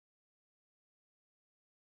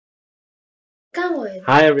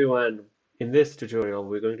Hi everyone! In this tutorial,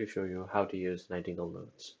 we're going to show you how to use Nightingale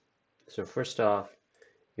Notes. So first off,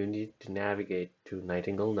 you need to navigate to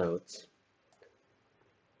Nightingale Notes,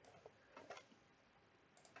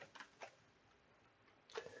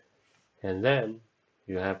 and then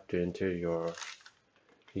you have to enter your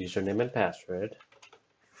username and password.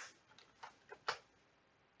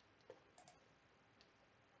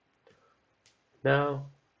 Now,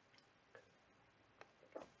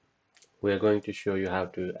 we're going to show you how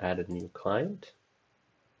to add a new client.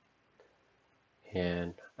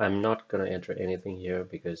 And I'm not going to enter anything here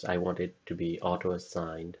because I want it to be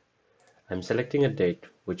auto-assigned. I'm selecting a date,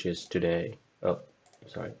 which is today. Oh,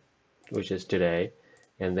 sorry, which is today.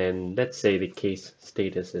 And then let's say the case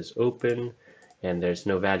status is open and there's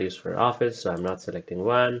no values for office, so I'm not selecting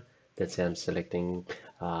one. Let's say I'm selecting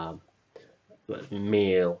um,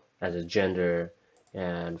 male as a gender,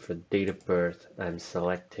 and for date of birth, I'm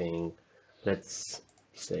selecting, let's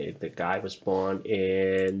say the guy was born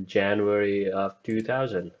in January of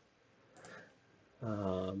 2000.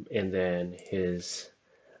 And then his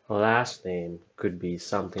last name could be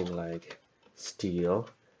something like Steele,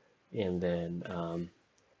 and then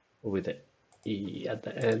with an E at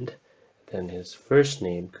the end. Then his first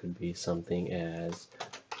name could be something as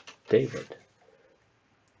David.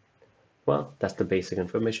 Well, that's the basic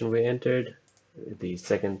information we entered. The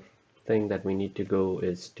second thing that we need to go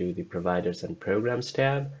is to the Providers and Programs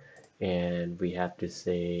tab, and we have to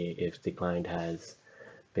say if the client has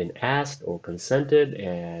been asked or consented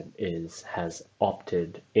and has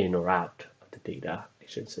opted in or out of the data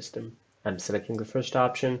acquisition system. I'm selecting the first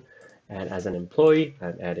option, and as an employee,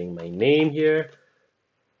 I'm adding my name here,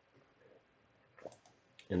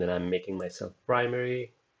 and then I'm making myself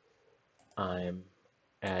primary. I'm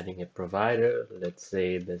adding a provider. Let's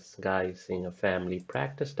say this guy is seeing a family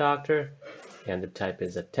practice doctor, and the type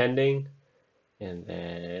is attending, and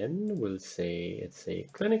then we'll say it's a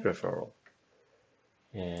clinic referral.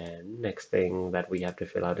 And next thing that we have to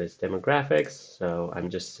fill out is demographics. So I'm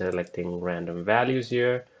just selecting random values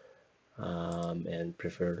here, and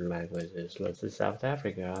preferred languages. Let's say South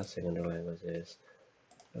Africa. Secondary language is,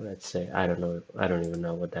 let's say, I don't even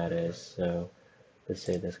know what that is. So let's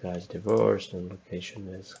say this guy's divorced and location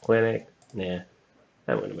is clinic. Nah,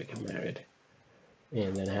 I'm gonna make him married.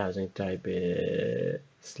 And then housing type is,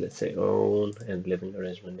 let's say, own, and living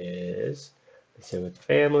arrangement is, let's say, with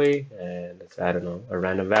family, and it's, I don't know, a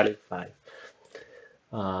random value 5.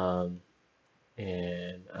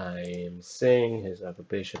 And I am saying his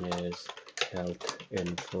occupation is health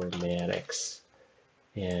informatics,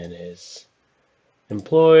 and is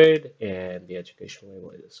employed, and the education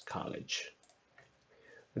level is college.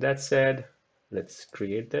 With that said, let's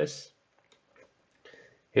create this.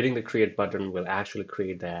 Hitting the create button will actually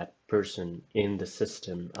create that person in the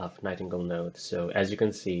system of Nightingale Notes. So as you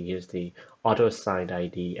can see, here's the auto-assigned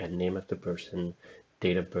ID and name of the person,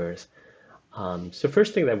 date of birth. So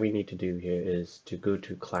first thing that we need to do here is to go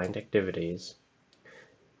to client activities,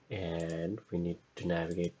 and we need to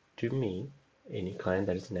navigate to me, any client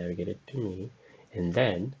that is navigated to me. And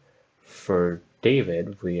then for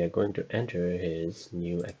David, we are going to enter his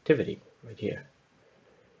new activity right here.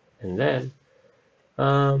 And then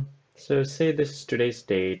so say this is today's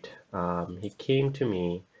date. He came to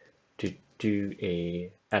me to do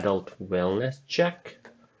a adult wellness check,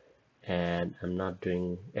 and I'm not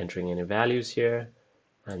entering any values here.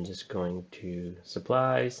 I'm just going to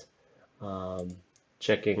supplies,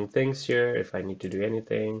 checking things here if I need to do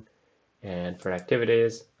anything, and for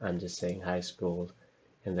activities, I'm just saying high school,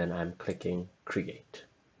 and then I'm clicking create.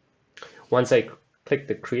 Once I click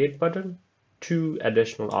the create button, two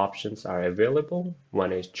additional options are available.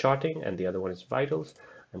 One is charting and the other one is vitals.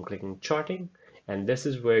 I'm clicking charting, and this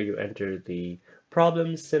is where you enter the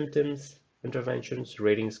problems, symptoms, interventions,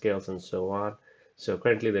 rating scales, and so on. So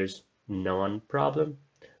currently there's none problem,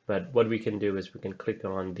 but what we can do is we can click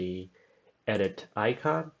on the edit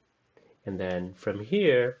icon, and then from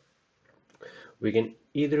here we can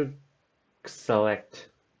either select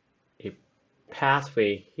a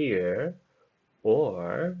pathway here,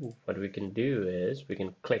 or what we can do is we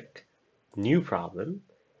can click new problem,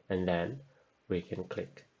 and then we can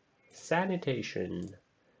click sanitation,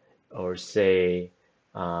 or say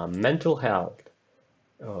mental health,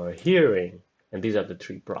 or hearing, and these are the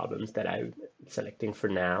three problems that I'm selecting for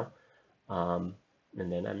now. And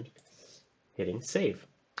then I'm hitting save.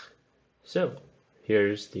 So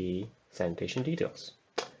here's the sanitation details.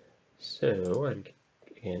 So I'm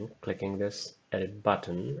again clicking this edit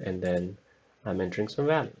button, and then I'm entering some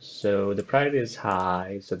values. So the priority is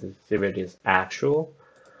high, so the severity is actual.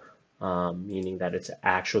 meaning that it's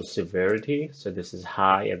actual severity. So this is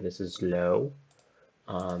high and this is low.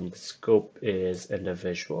 The scope is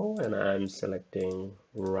individual, and I'm selecting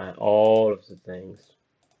all of the things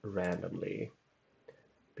randomly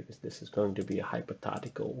because this is going to be a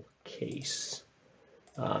hypothetical case.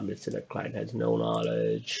 Let's say the client has no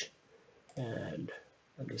knowledge, and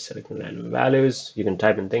I'm just selecting random values. You can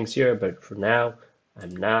type in things here, but for now,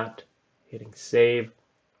 I'm not. Hitting save.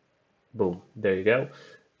 Boom, there you go.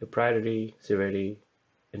 Your priority, severity,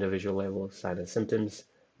 individual level, sign and symptoms,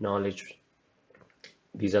 knowledge.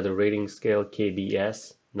 These are the rating scale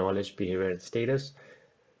KBS, knowledge, behavior, and status.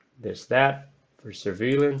 There's that. For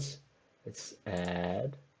surveillance, let's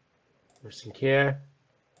add nursing care,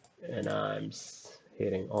 and I'm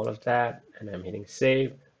hitting all of that, and I'm hitting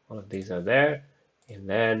save. All of these are there, and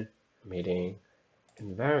then I'm hitting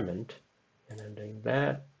environment, and I'm doing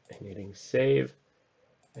that, and hitting save.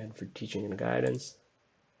 And for teaching and guidance,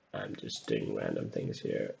 I'm just doing random things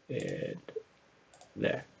here and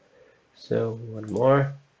there. So one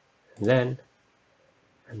more, and then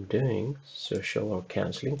I'm doing social or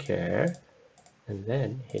counseling care, and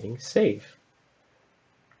then hitting save.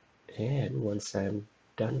 And once I'm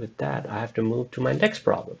done with that, I have to move to my next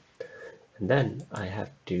problem. And then I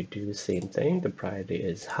have to do the same thing. The priority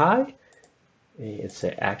is high. It's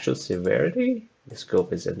the actual severity. The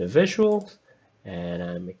scope is individuals. And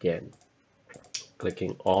I'm again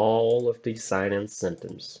clicking all of these sign and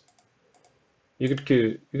symptoms. You could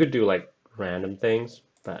do like random things,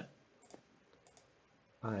 but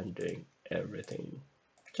I'm doing everything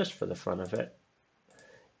just for the fun of it.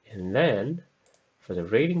 And then for the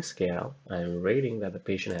rating scale, I'm rating that the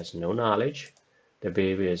patient has no knowledge, the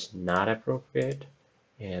behavior is not appropriate,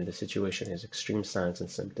 and the situation has extreme signs and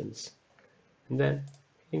symptoms. And then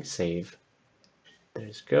hitting save.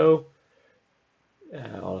 There's go.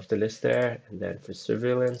 All of the list there. And then for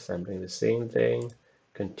surveillance, I'm doing the same thing.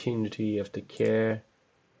 Continuity of the care,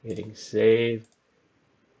 hitting save.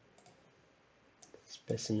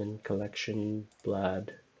 Specimen collection,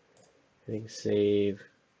 blood, hitting save.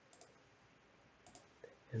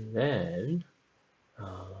 And then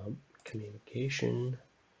communication.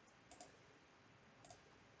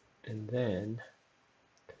 And then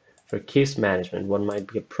for case management, what might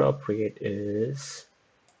be appropriate is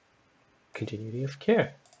continuity of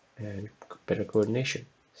care and better coordination.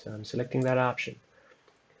 So I'm selecting that option.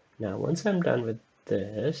 Now, once I'm done with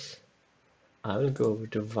this, I will go over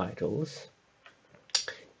to vitals,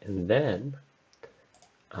 and then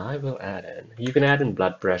I will add in, you can add in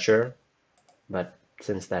blood pressure, but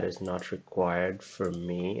since that is not required for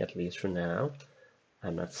me, at least for now,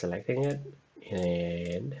 I'm not selecting it,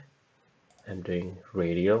 and I'm doing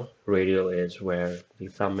radial. Radial is where the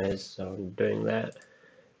thumb is, so I'm doing that.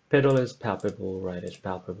 Pedal is palpable, right is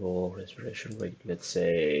palpable, respiration rate, let's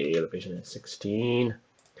say the patient is 16.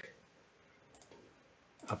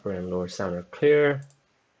 Upper and lower sound are clear,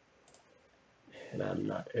 and I'm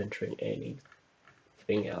not entering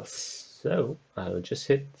anything else. So I'll just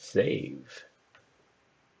hit save.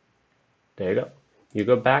 There you go. You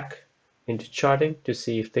go back into charting to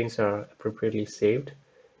see if things are appropriately saved.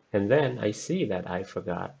 And then I see that I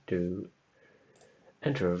forgot to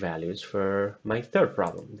enter values for my third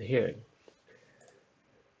problem, the hearing.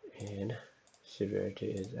 And severity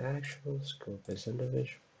is actual, scope is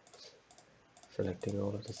individuals. Selecting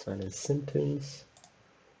all of the signs and symptoms.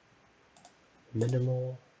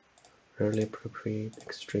 Minimal, rarely appropriate,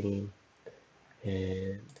 extreme,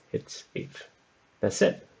 and hit save. That's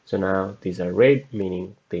it. So now these are red,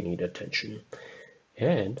 meaning they need attention.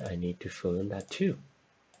 And I need to fill in that too.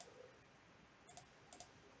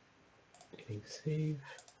 Hitting save.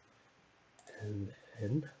 And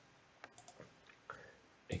then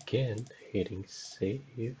again hitting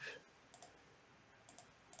save.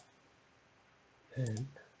 And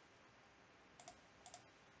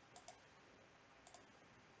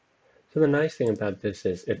so the nice thing about this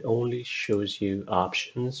is it only shows you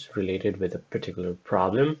options related with a particular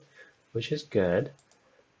problem, which is good.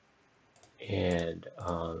 And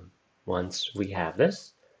once we have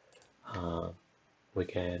this, we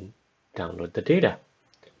can download the data.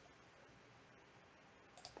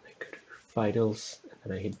 I go to vitals,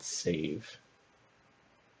 and then I hit save.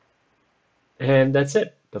 And that's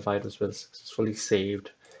it. The vitals were successfully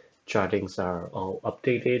saved. Chartings are all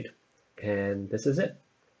updated, and this is it.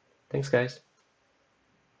 Thanks, guys.